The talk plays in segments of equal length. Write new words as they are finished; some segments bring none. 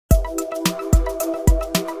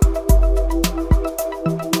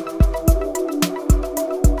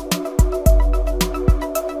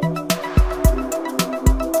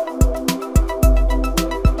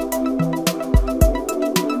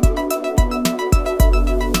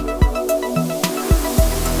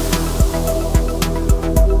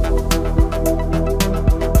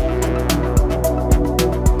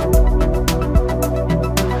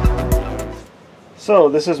So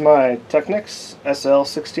this is my Technics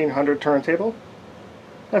SL-1600 turntable.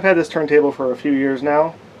 I've had this turntable for a few years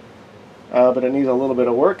now, but it needs a little bit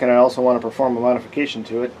of work, and I also want to perform a modification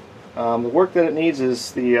to it. The work that it needs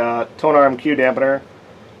is the tone arm Q dampener.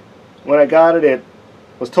 When I got it, it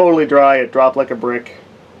was totally dry, it dropped like a brick,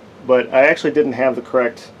 but I actually didn't have the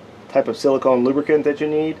correct type of silicone lubricant that you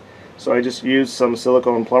need, so I just used some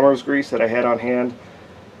silicone plumber's grease that I had on hand,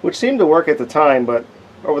 which seemed to work at the time, but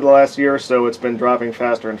over the last year or so it's been dropping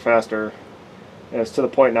faster and faster, and it's to the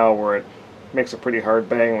point now where it makes a pretty hard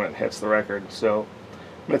bang when it hits the record. So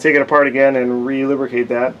I'm going to take it apart again and re-lubricate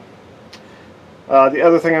that. The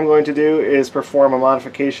other thing I'm going to do is perform a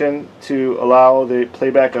modification to allow the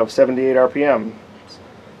playback of 78 RPM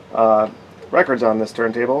records on this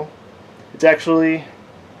turntable. It's actually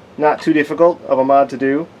not too difficult of a mod to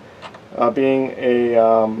do, being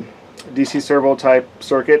a DC servo type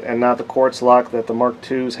circuit and not the quartz lock that the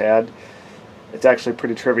Mark IIs had. It's actually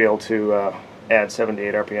pretty trivial to add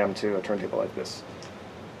 78 RPM to a turntable like this.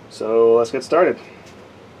 So let's get started.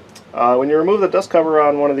 When you remove the dust cover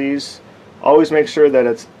on one of these, always make sure that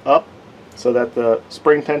it's up so that the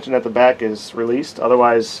spring tension at the back is released.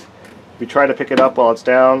 Otherwise, if you try to pick it up while it's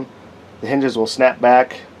down, the hinges will snap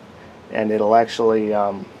back and it'll actually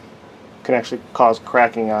can actually cause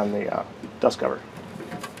cracking on the dust cover.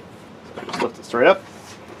 Just lift it straight up.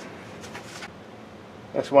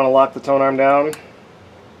 Next we want to lock the tone arm down.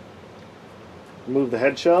 Remove the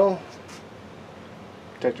head shell.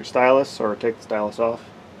 Protect your stylus or take the stylus off.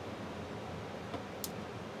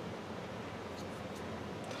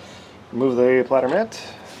 Remove the platter mat.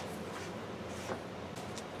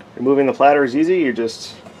 Removing the platter is easy. You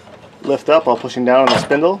just lift up while pushing down on the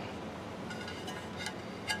spindle.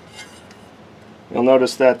 You'll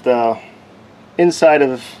notice that the inside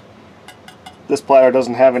of this platter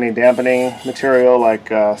doesn't have any dampening material like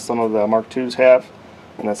some of the Mark IIs have,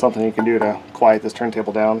 and that's something you can do to quiet this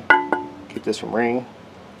turntable down, keep this from ringing.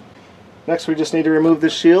 Next we just need to remove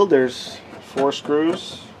this shield. There's 4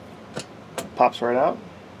 screws. Pops right out.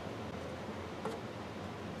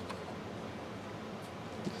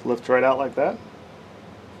 Just lift right out like that.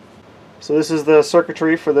 So this is the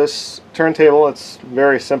circuitry for this turntable. It's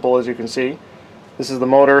very simple, as you can see. This is the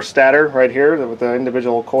motor stator right here with the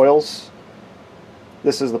individual coils.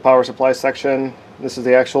 This is the power supply section. This is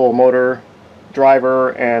the actual motor,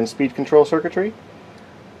 driver, and speed control circuitry.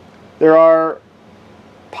 There are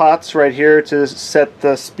pots right here to set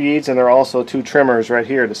the speeds, and there are also 2 trimmers right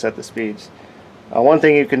here to set the speeds. One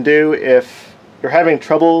thing you can do if you're having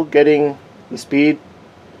trouble getting the speed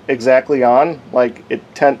exactly on, like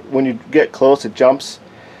when you get close it jumps,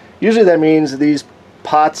 usually that means these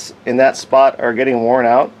pots in that spot are getting worn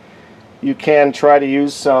out. You can try to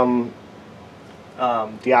use some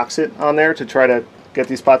deoxit on there to try to get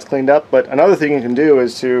these spots cleaned up, but another thing you can do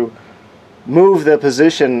is to move the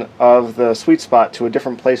position of the sweet spot to a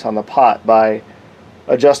different place on the pot by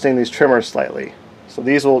adjusting these trimmers slightly. So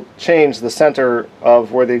these will change the center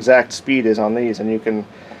of where the exact speed is on these, and you can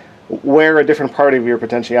wear a different part of your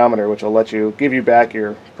potentiometer, which will let you give you back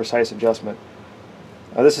your precise adjustment.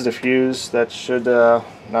 This is a fuse. That should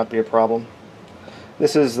not be a problem.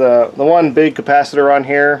 This is the one big capacitor on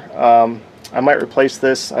here. I might replace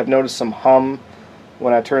this. I've noticed some hum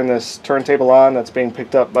when I turn this turntable on that's being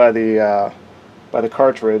picked up by the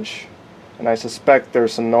cartridge, and I suspect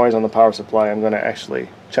there's some noise on the power supply. I'm going to actually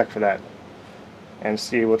check for that and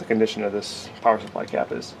see what the condition of this power supply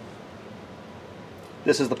cap is.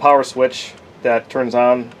 This is the power switch that turns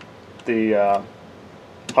on the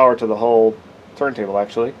power to the whole turntable.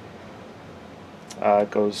 Actually,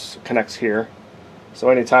 it connects here. So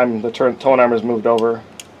anytime the tone arm is moved over,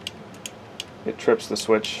 it trips the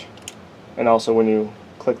switch, and also when you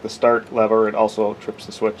click the start lever, it also trips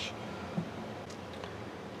the switch.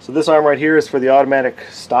 So this arm right here is for the automatic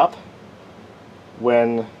stop.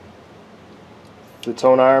 When the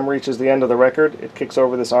tone arm reaches the end of the record, it kicks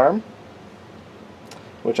over this arm,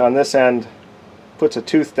 which on this end puts a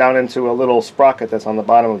tooth down into a little sprocket that's on the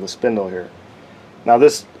bottom of the spindle here. Now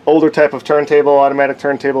this older type of turntable, automatic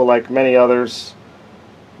turntable, like many others,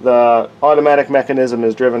 the automatic mechanism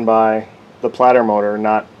is driven by the platter motor,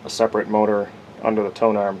 not a separate motor under the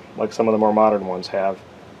tone arm like some of the more modern ones have.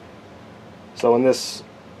 So when this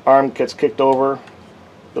arm gets kicked over,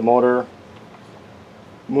 the motor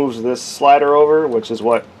moves this slider over, which is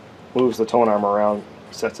what moves the tone arm around,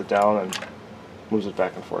 sets it down, and moves it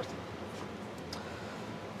back and forth.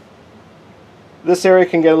 This area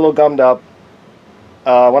can get a little gummed up.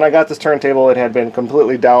 When I got this turntable, it had been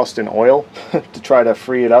completely doused in oil to try to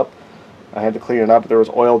free it up. I had to clean it up. There was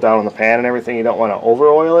oil down in the pan and everything. You don't want to over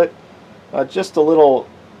oil it. Just a little,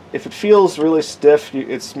 if it feels really stiff,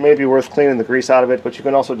 it's maybe worth cleaning the grease out of it, but you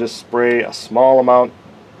can also just spray a small amount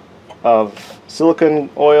of silicone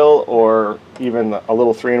oil, or even a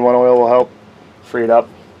little 3-in-1 oil will help free it up.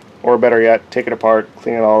 Or better yet, take it apart,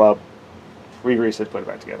 clean it all up, re-grease it, put it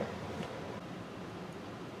back together.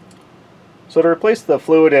 So to replace the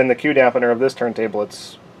fluid and the Q dampener of this turntable,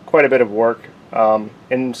 it's quite a bit of work.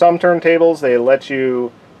 In some turntables, they let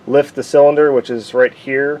you lift the cylinder, which is right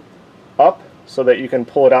here, up so that you can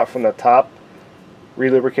pull it out from the top,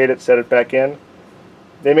 re-lubricate it, set it back in.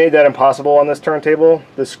 They made that impossible on this turntable.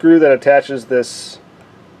 The screw that attaches this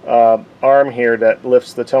arm here that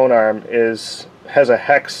lifts the tone arm has a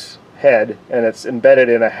hex head, and it's embedded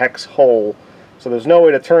in a hex hole. So there's no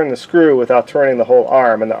way to turn the screw without turning the whole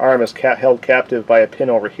arm, and the arm is held captive by a pin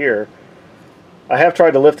over here. I have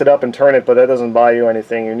tried to lift it up and turn it, but that doesn't buy you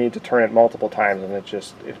anything. You need to turn it multiple times, and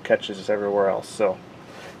it catches everywhere else. So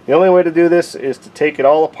the only way to do this is to take it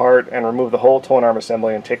all apart and remove the whole tone arm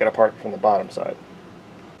assembly and take it apart from the bottom side.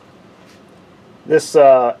 This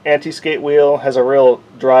anti-skate wheel has a real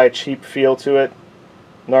dry, cheap feel to it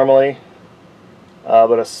normally,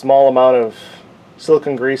 but a small amount of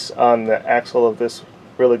silicone grease on the axle of this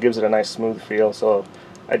really gives it a nice smooth feel, so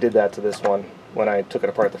I did that to this one when I took it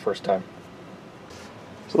apart the first time.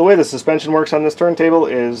 So the way the suspension works on this turntable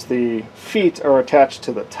is the feet are attached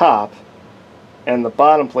to the top, and the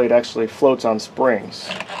bottom plate actually floats on springs,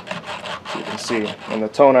 as you can see, and the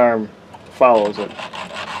tone arm follows it.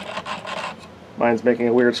 Mine's making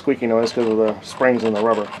a weird squeaky noise because of the springs in the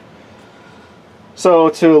rubber. So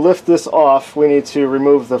to lift this off, we need to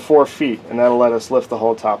remove the 4 feet, and that'll let us lift the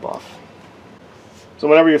whole top off. So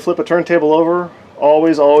whenever you flip a turntable over,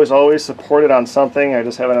 always, always, always support it on something. I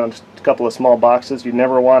just have it on a couple of small boxes. You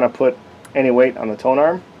never want to put any weight on the tone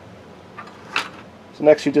arm. So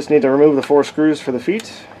next you just need to remove the 4 screws for the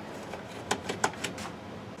feet,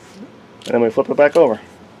 and then we flip it back over.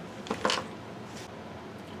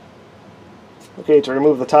 Okay, to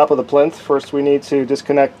remove the top of the plinth, first we need to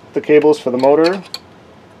disconnect the cables for the motor,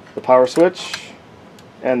 the power switch,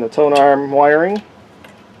 and the tone arm wiring.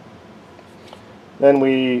 Then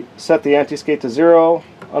we set the anti-skate to 0,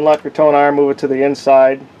 unlock your tone arm, move it to the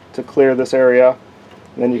inside to clear this area,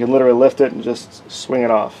 and then you can literally lift it and just swing it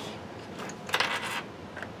off.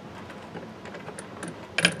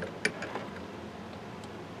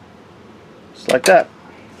 Just like that.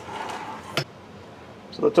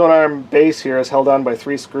 So the tone arm base here is held on by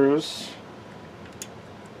 3 screws.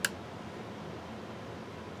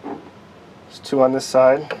 There's 2 on this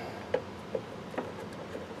side.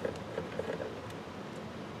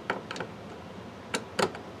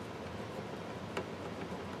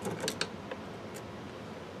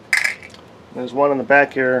 There's 1 in the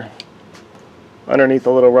back here underneath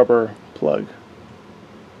the little rubber plug.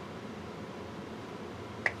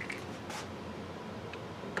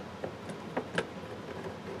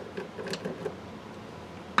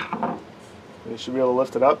 You should be able to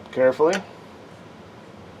lift it up carefully.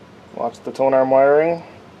 Watch the tone arm wiring.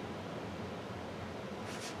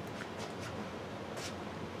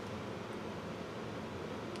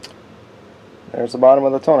 There's the bottom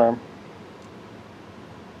of the tone arm.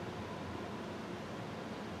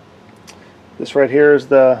 This right here is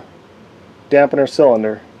the dampener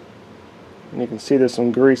cylinder. And you can see there's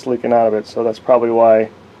some grease leaking out of it, so that's probably why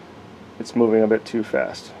it's moving a bit too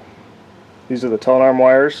fast. These are the tone arm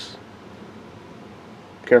wires.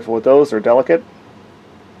 Careful with those, they're delicate.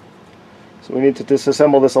 So we need to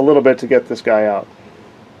disassemble this a little bit to get this guy out.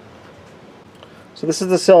 So this is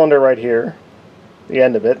the cylinder right here, the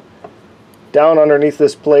end of it. Down underneath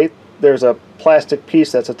this plate there's a plastic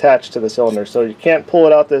piece that's attached to the cylinder, so you can't pull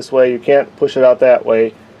it out this way, you can't push it out that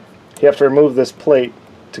way. You have to remove this plate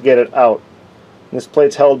to get it out. And this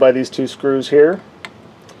plate's held by these 2 screws here.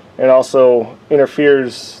 It also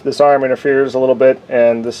interferes, this arm interferes a little bit,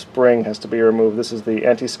 and this spring has to be removed. This is the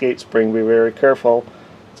anti-skate spring. Be very careful.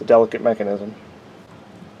 It's a delicate mechanism.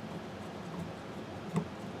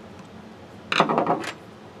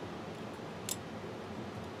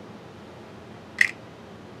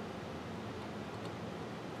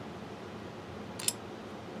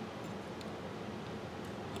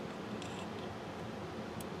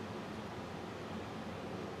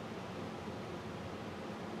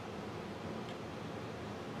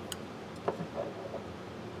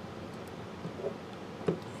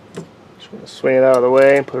 Just going to swing it out of the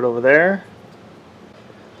way and put it over there.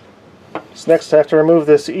 So next I have to remove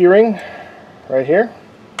this E-ring right here,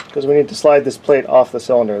 because we need to slide this plate off the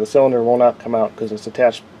cylinder. The cylinder will not come out because it's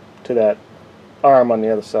attached to that arm on the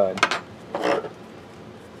other side.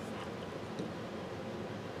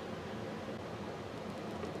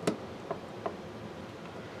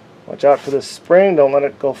 Watch out for this spring, don't let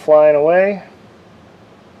it go flying away.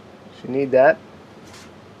 You need that.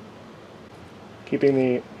 Keeping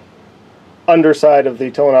the underside of the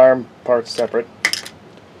tone arm parts separate.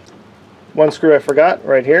 One screw I forgot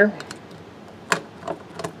right here.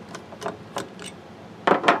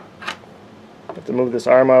 Have to move this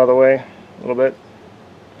arm out of the way a little bit.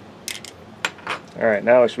 Alright,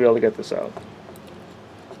 now I should be able to get this out.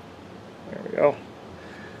 There we go.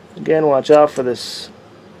 Again, watch out for this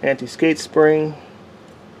anti-skate spring.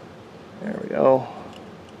 There we go.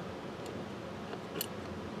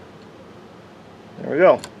 There we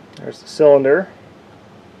go. There's the cylinder.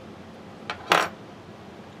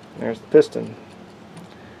 There's the piston.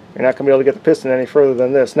 You're not going to be able to get the piston any further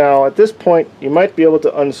than this. Now, at this point, you might be able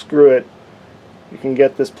to unscrew it. You can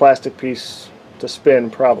get this plastic piece to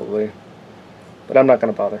spin, probably. But I'm not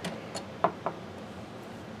going to bother.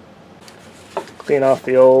 Clean off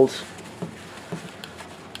the old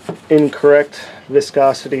incorrect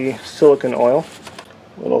viscosity silicone oil.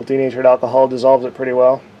 A little denatured alcohol dissolves it pretty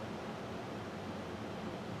well.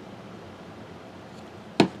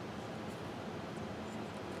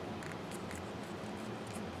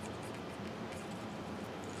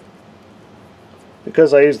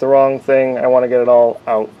 Because I used the wrong thing, I want to get it all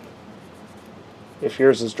out. If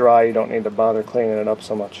yours is dry, you don't need to bother cleaning it up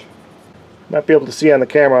so much. You might be able to see on the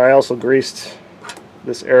camera, I also greased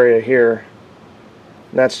this area here.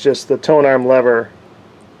 And that's just the tone arm lever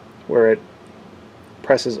where it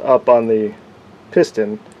presses up on the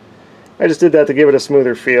piston. I just did that to give it a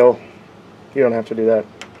smoother feel. You don't have to do that.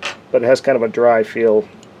 But it has kind of a dry feel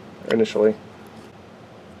initially.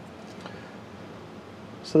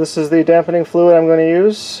 So this is the dampening fluid I'm going to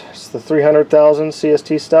use. It's the 300,000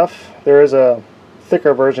 CST stuff. There is a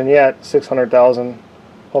thicker version yet, 600,000.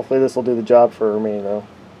 Hopefully this will do the job for me though.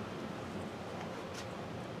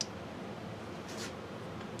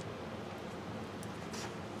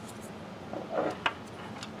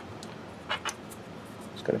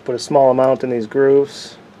 Just going to put a small amount in these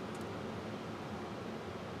grooves.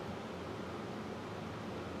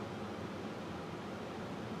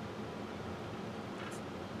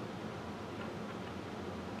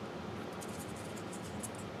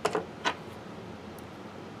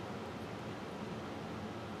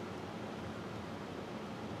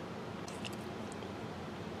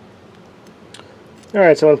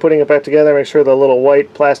 Alright, so when putting it back together, make sure the little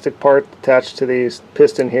white plastic part attached to the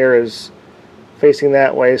piston here is facing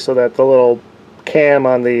that way so that the little cam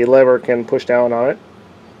on the lever can push down on it.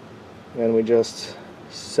 And then we just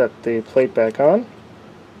set the plate back on.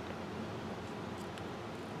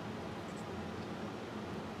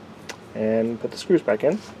 And put the screws back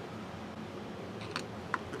in.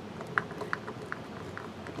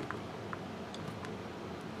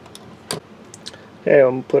 Okay,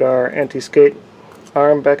 we'll put our anti-skate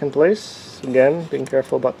arm back in place. Again, being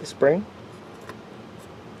careful about the spring.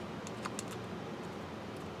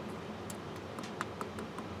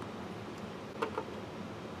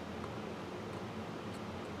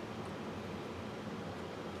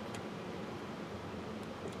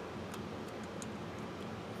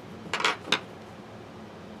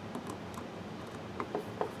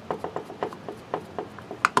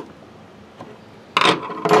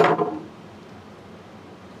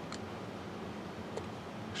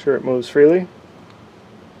 Sure it moves freely.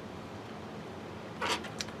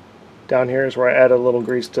 Down here is where I add a little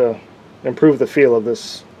grease to improve the feel of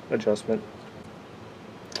this adjustment.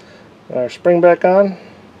 Our spring back on.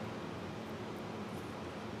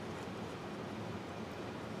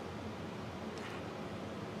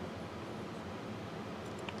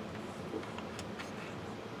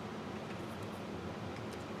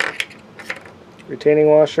 Retaining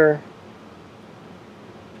washer.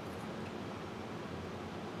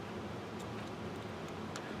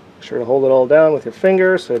 Sure to hold it all down with your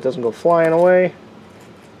finger so it doesn't go flying away.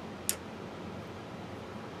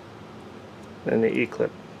 And the E-clip.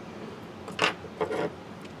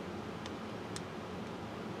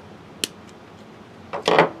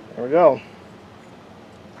 There we go.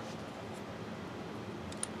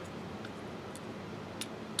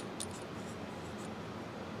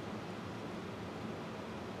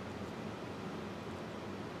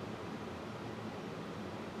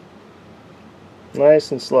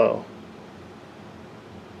 Nice and slow.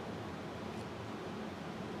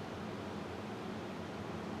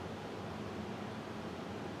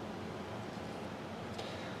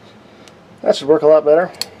 That should work a lot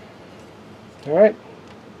better. Alright,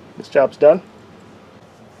 this job's done.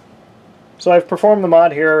 So I've performed the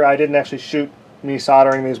mod here. I didn't actually shoot me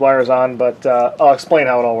soldering these wires on, but I'll explain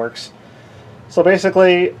how it all works. So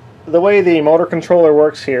basically, the way the motor controller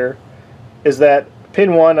works here is that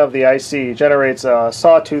pin 1 of the IC generates a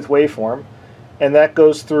sawtooth waveform, and that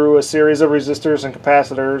goes through a series of resistors and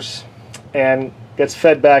capacitors and gets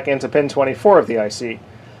fed back into pin 24 of the IC.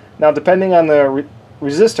 Now, depending on the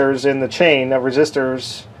resistors in the chain of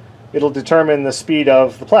resistors, it'll determine the speed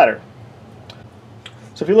of the platter.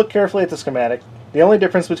 So if you look carefully at the schematic, the only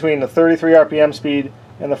difference between the 33 RPM speed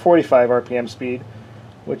and the 45 RPM speed,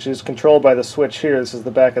 which is controlled by the switch here, this is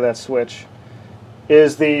the back of that switch,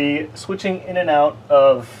 is the switching in and out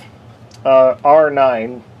of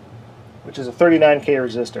R9, which is a 39K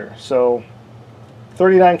resistor. So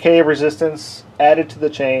 39K of resistance added to the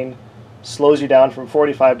chain slows you down from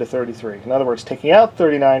 45 to 33. In other words, taking out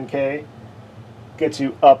 39K gets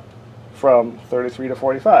you up from 33 to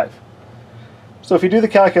 45. So if you do the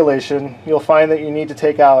calculation, you'll find that you need to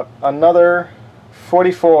take out another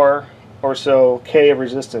 44 or so K of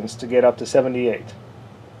resistance to get up to 78.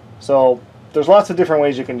 So there's lots of different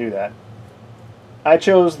ways you can do that. I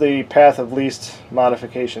chose the path of least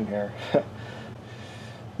modification here.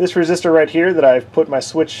 This resistor right here that I've put my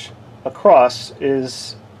switch across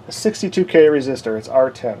is a 62K resistor. It's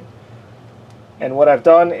R10. And what I've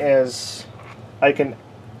done is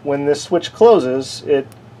when this switch closes, it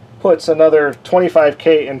puts another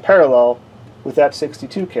 25K in parallel with that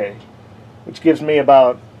 62K, which gives me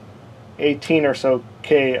about 18 or so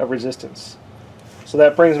K of resistance. So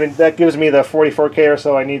that gives me the 44K or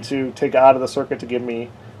so I need to take out of the circuit to give me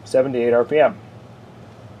 78 RPM.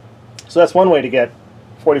 So that's one way to get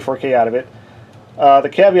 44K out of it. The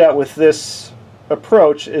caveat with this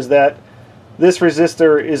approach is that this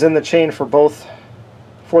resistor is in the chain for both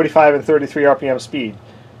 45 and 33 RPM speed.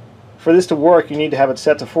 For this to work, you need to have it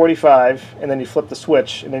set to 45, and then you flip the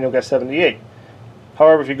switch, and then you'll get 78.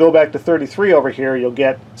 However, if you go back to 33 over here, you'll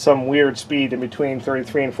get some weird speed in between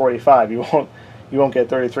 33 and 45. You won't get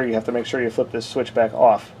 33. You have to make sure you flip this switch back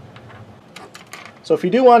off. So if you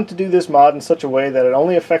do want to do this mod in such a way that it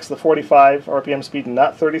only affects the 45 RPM speed and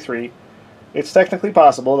not 33, it's technically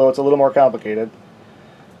possible, though it's a little more complicated.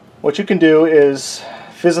 What you can do is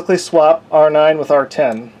physically swap R9 with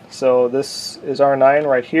R10. So this is R9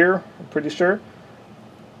 right here, I'm pretty sure.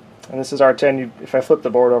 And this is R10. If I flip the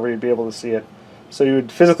board over, you'd be able to see it. So you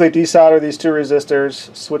would physically desolder these two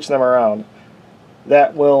resistors, switch them around.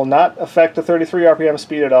 That will not affect the 33 RPM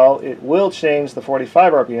speed at all. It will change the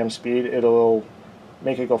 45 RPM speed. It'll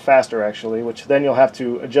make it go faster, actually, which then you'll have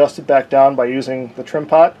to adjust it back down by using the trim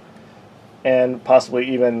pot and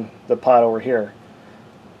possibly even the pot over here.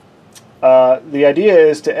 The idea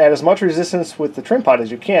is to add as much resistance with the trim pot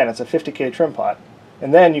as you can. It's a 50K trim pot.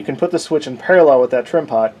 And then you can put the switch in parallel with that trim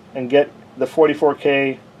pot and get the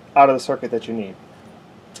 44K out of the circuit that you need.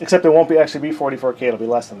 Except it won't actually be 44K, it'll be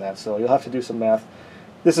less than that, so you'll have to do some math.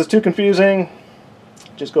 This is too confusing.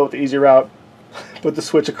 Just go with the easy route. Put the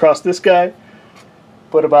switch across this guy.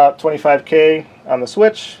 Put about 25K on the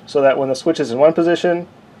switch so that when the switch is in one position,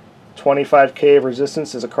 25K of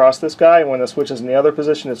resistance is across this guy, and when the switch is in the other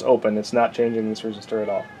position, it's open. It's not changing this resistor at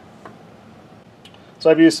all. So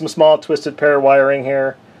I've used some small twisted pair wiring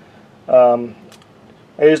here. I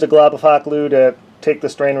used a glob of hot glue to take the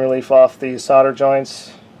strain relief off the solder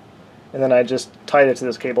joints, and then I just tied it to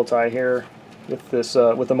this cable tie here with this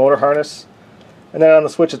with the motor harness. And then on the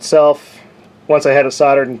switch itself, once I had it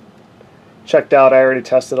soldered and checked out, I already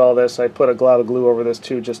tested all this. I put a glob of glue over this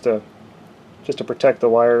too, just to protect the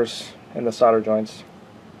wires and the solder joints.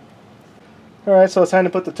 Alright, so it's time to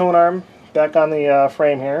put the tone arm back on the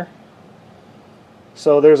frame here.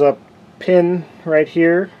 So there's a pin right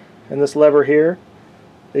here and this lever here.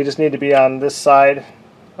 They just need to be on this side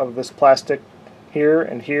of this plastic here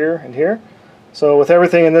and here and here. So with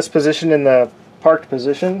everything in this position, in the parked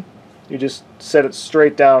position, you just set it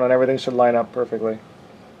straight down and everything should line up perfectly.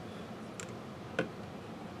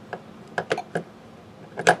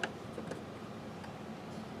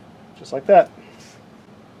 Just like that.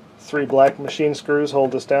 3 black machine screws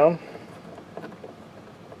hold this down.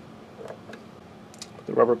 Put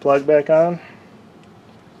the rubber plug back on.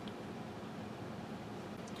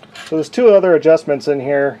 So there's 2 other adjustments in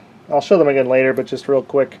here. I'll show them again later, but just real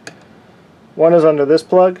quick. One is under this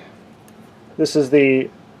plug. This is the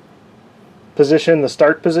position, the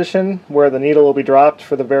start position, where the needle will be dropped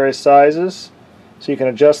for the various sizes. So you can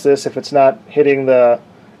adjust this if it's not hitting the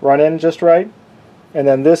run-in just right. And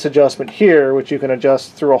then this adjustment here, which you can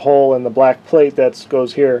adjust through a hole in the black plate that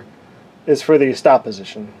goes here, is for the stop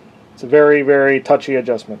position. It's a very, very touchy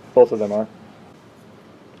adjustment. Both of them are.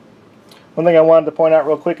 One thing I wanted to point out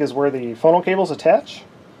real quick is where the phono cables attach.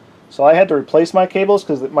 So I had to replace my cables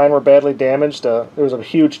because mine were badly damaged. There was a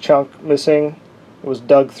huge chunk missing. It was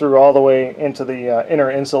dug through all the way into the inner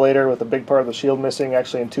insulator with a big part of the shield missing,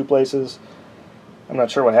 actually in 2 places. I'm not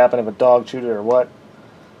sure what happened, if a dog chewed it or what.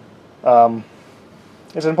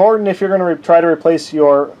 It's important if you're going to try to replace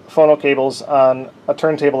your phono cables on a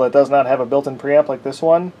turntable that does not have a built-in preamp like this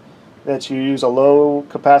one, that you use a low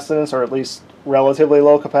capacitance, or at least relatively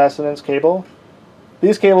low capacitance cable.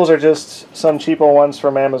 These cables are just some cheapo ones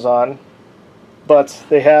from Amazon, but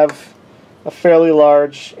they have a fairly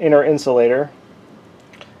large inner insulator,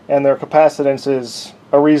 and their capacitance is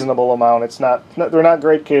a reasonable amount. They're not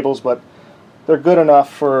great cables, but they're good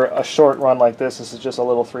enough for a short run like this. This is just a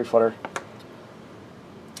little 3-footer.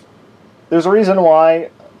 There's a reason why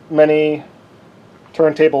many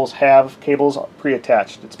turntables have cables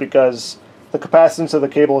pre-attached. It's because the capacitance of the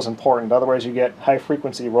cable is important. Otherwise, you get high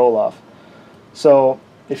frequency roll-off. So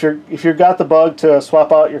if you've got the bug to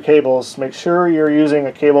swap out your cables, make sure you're using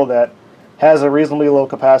a cable that has a reasonably low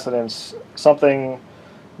capacitance, something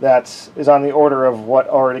that is on the order of what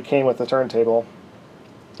already came with the turntable.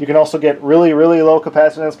 You can also get really, really low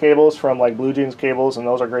capacitance cables from like Blue Jeans cables, and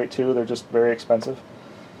those are great too. They're just very expensive.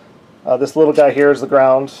 This little guy here is the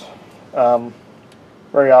ground.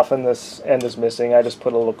 Very often this end is missing. I just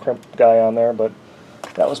put a little crimp guy on there, but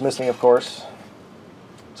that was missing, of course.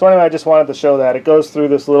 So anyway, I just wanted to show that. It goes through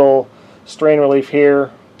this little strain relief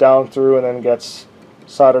here, down through, and then gets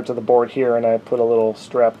soldered to the board here, and I put a little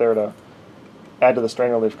strap there to add to the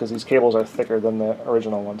strain relief because these cables are thicker than the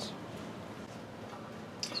original ones.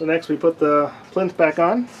 So next we put the plinth back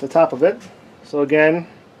on, the top of it. So again,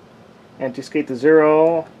 anti-skate to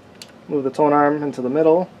 0, move the tone arm into the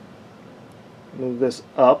middle, move this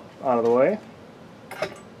up out of the way.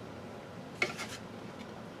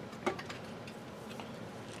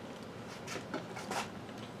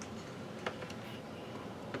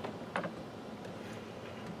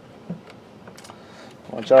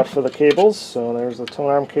 Watch out for the cables. So there's the tone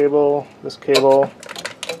arm cable, this cable,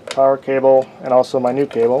 power cable, and also my new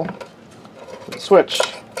cable, the switch,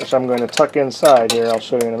 which I'm going to tuck inside here. I'll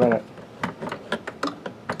show you in a minute.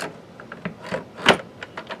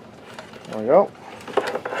 There we go.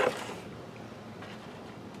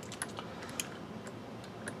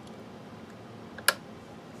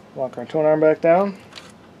 Lock our tone arm back down.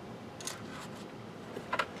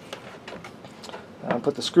 Now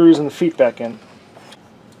put the screws and the feet back in.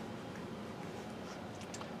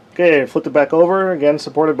 Okay, flip it back over, again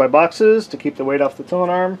supported by boxes to keep the weight off the tone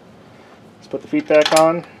arm. Let's put the feet back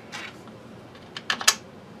on.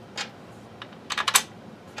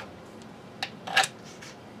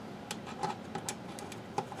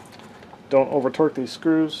 Don't over torque these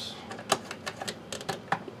screws.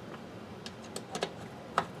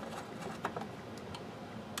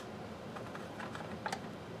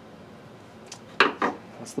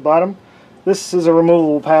 That's the bottom. This is a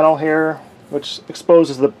removable panel here, which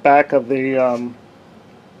exposes the back of the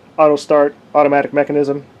auto start automatic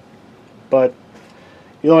mechanism, but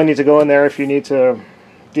you only need to go in there if you need to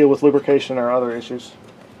deal with lubrication or other issues.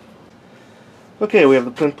 Okay, we have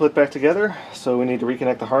the plinth put back together, so we need to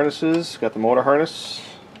reconnect the harnesses. Got the motor harness,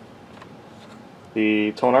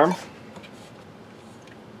 the tone arm,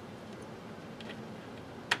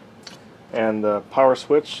 and the power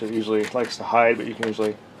switch. It usually likes to hide, but you can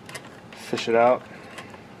usually fish it out.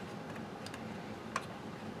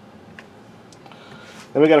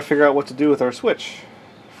 Then we got to figure out what to do with our switch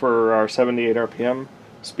for our 78 RPM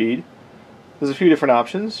speed. There's a few different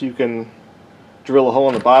options. You can drill a hole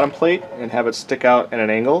in the bottom plate and have it stick out at an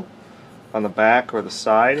angle on the back or the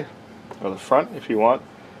side or the front if you want.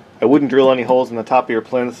 I wouldn't drill any holes in the top of your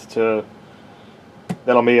plinth.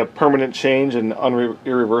 That'll be a permanent change and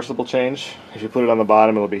irreversible change. If you put it on the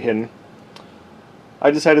bottom, it'll be hidden.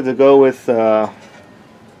 I decided to go with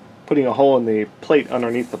putting a hole in the plate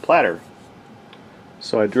underneath the platter.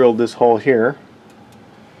 So I drilled this hole here,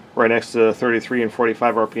 right next to the 33 and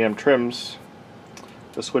 45 RPM trims.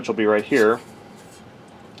 The switch will be right here.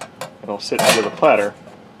 It'll sit under the platter.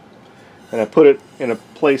 And I put it in a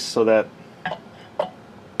place so that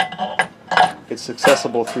it's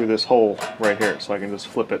accessible through this hole right here. So I can just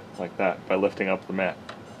flip it like that by lifting up the mat.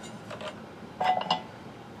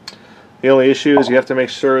 The only issue is you have to make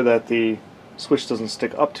sure that the switch doesn't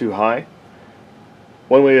stick up too high.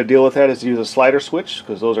 One way to deal with that is to use a slider switch,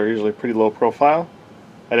 because those are usually pretty low profile.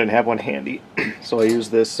 I didn't have one handy, so I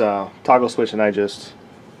used this toggle switch and I just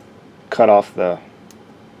cut off the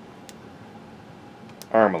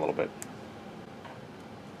arm a little bit.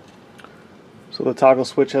 So So the toggle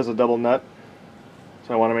switch has a double nut,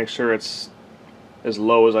 so I want to make sure it's as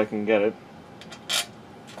low as I can get it.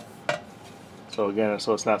 So again,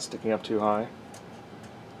 so it's not sticking up too high.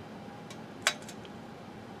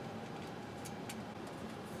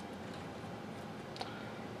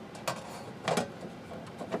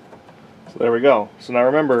 So there we go. So now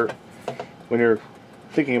remember, when you're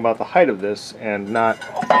thinking about the height of this and not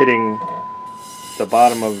hitting the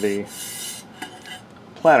bottom of the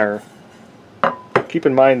platter, keep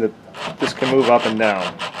in mind that this can move up and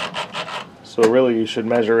down. So really you should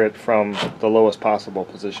measure it from the lowest possible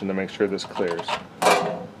position to make sure this clears.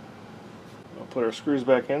 We'll put our screws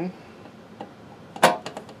back in.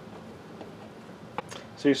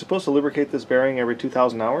 So you're supposed to lubricate this bearing every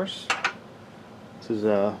 2,000 hours. This is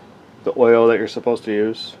the oil that you're supposed to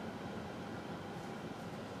use.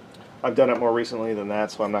 I've done it more recently than that,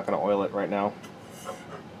 so I'm not going to oil it right now.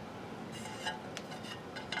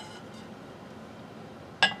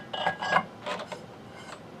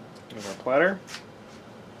 There's our platter.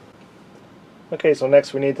 Okay, so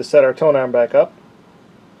next we need to set our tone arm back up.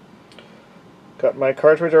 Got my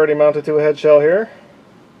cartridge already mounted to a head shell here.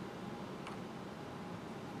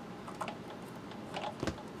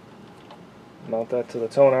 Mount that to the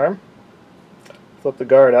tone arm. Flip the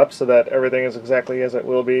guard up so that everything is exactly as it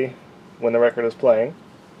will be when the record is playing.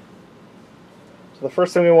 So the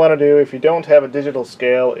first thing we want to do, if you don't have a digital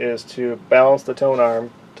scale, is to balance the tone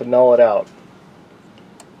arm to null it out.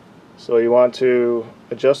 So you want to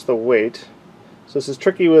adjust the weight. So this is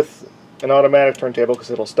tricky with an automatic turntable because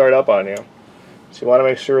it'll start up on you. So you want to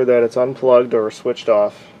make sure that it's unplugged or switched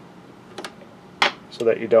off so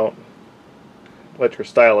that you don't let your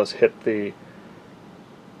stylus hit the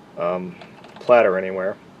platter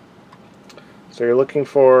anywhere. So you're looking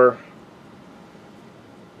for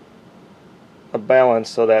a balance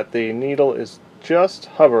so that the needle is just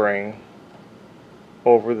hovering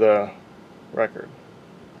over the record.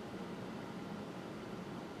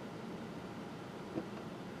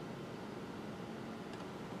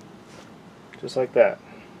 Just like that.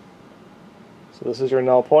 So this is your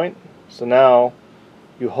null point. So now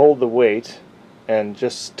you hold the weight and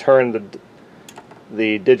just turn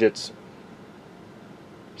the digits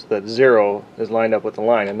so that 0 is lined up with the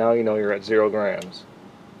line, and now you know you're at 0 grams.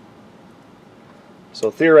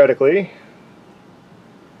 So theoretically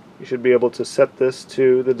you should be able to set this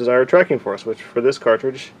to the desired tracking force, which for this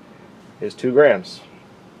cartridge is 2 grams.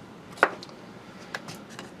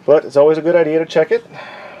 But it's always a good idea to check it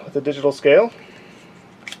with a digital scale.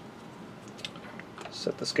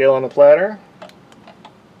 Set the scale on the platter,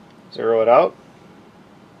 zero it out.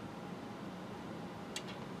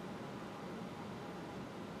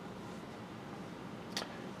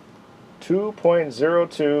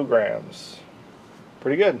 .02 grams.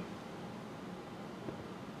 Pretty good.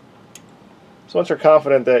 So once you're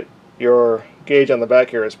confident that your gauge on the back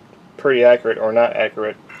here is pretty accurate or not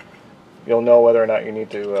accurate, you'll know whether or not you need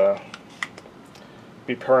to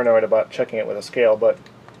be paranoid about checking it with a scale, but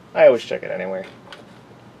I always check it anyway.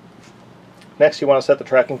 Next, you want to set the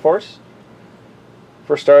tracking force.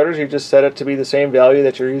 For starters, you just set it to be the same value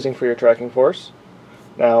that you're using for your tracking force.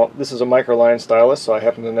 Now, this is a microline stylus, so I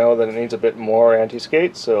happen to know that it needs a bit more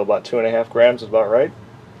anti-skate, so about 2.5 grams is about right.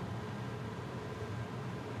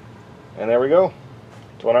 And there we go.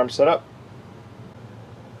 Tone arm set up.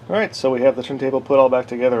 Alright, so we have the turntable put all back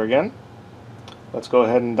together again. Let's go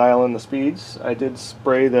ahead and dial in the speeds. I did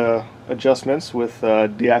spray the adjustments with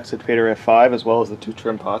Deoxit Fader F5 as well as the 2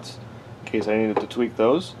 trim pots in case I needed to tweak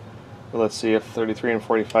those. But let's see if 33 and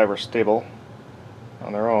 45 are stable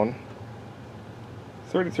on their own.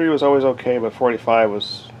 33 was always okay, but 45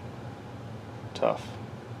 was tough.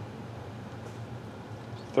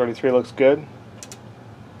 33 looks good.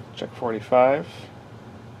 Check 45.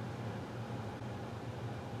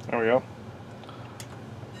 There we go.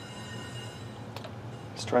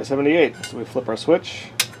 Let's try 78. So we flip our switch,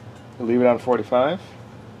 we leave it on 45.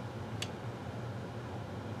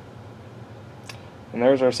 And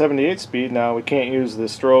there's our 78 speed. Now we can't use the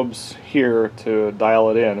strobes here to dial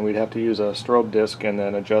it in. We'd have to use a strobe disc and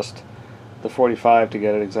then adjust the 45 to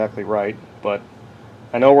get it exactly right. But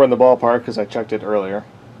I know we're in the ballpark because I checked it earlier.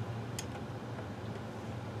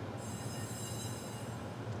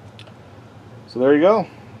 So there you go.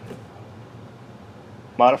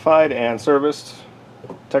 Modified and serviced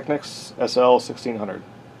Technics SL-1600.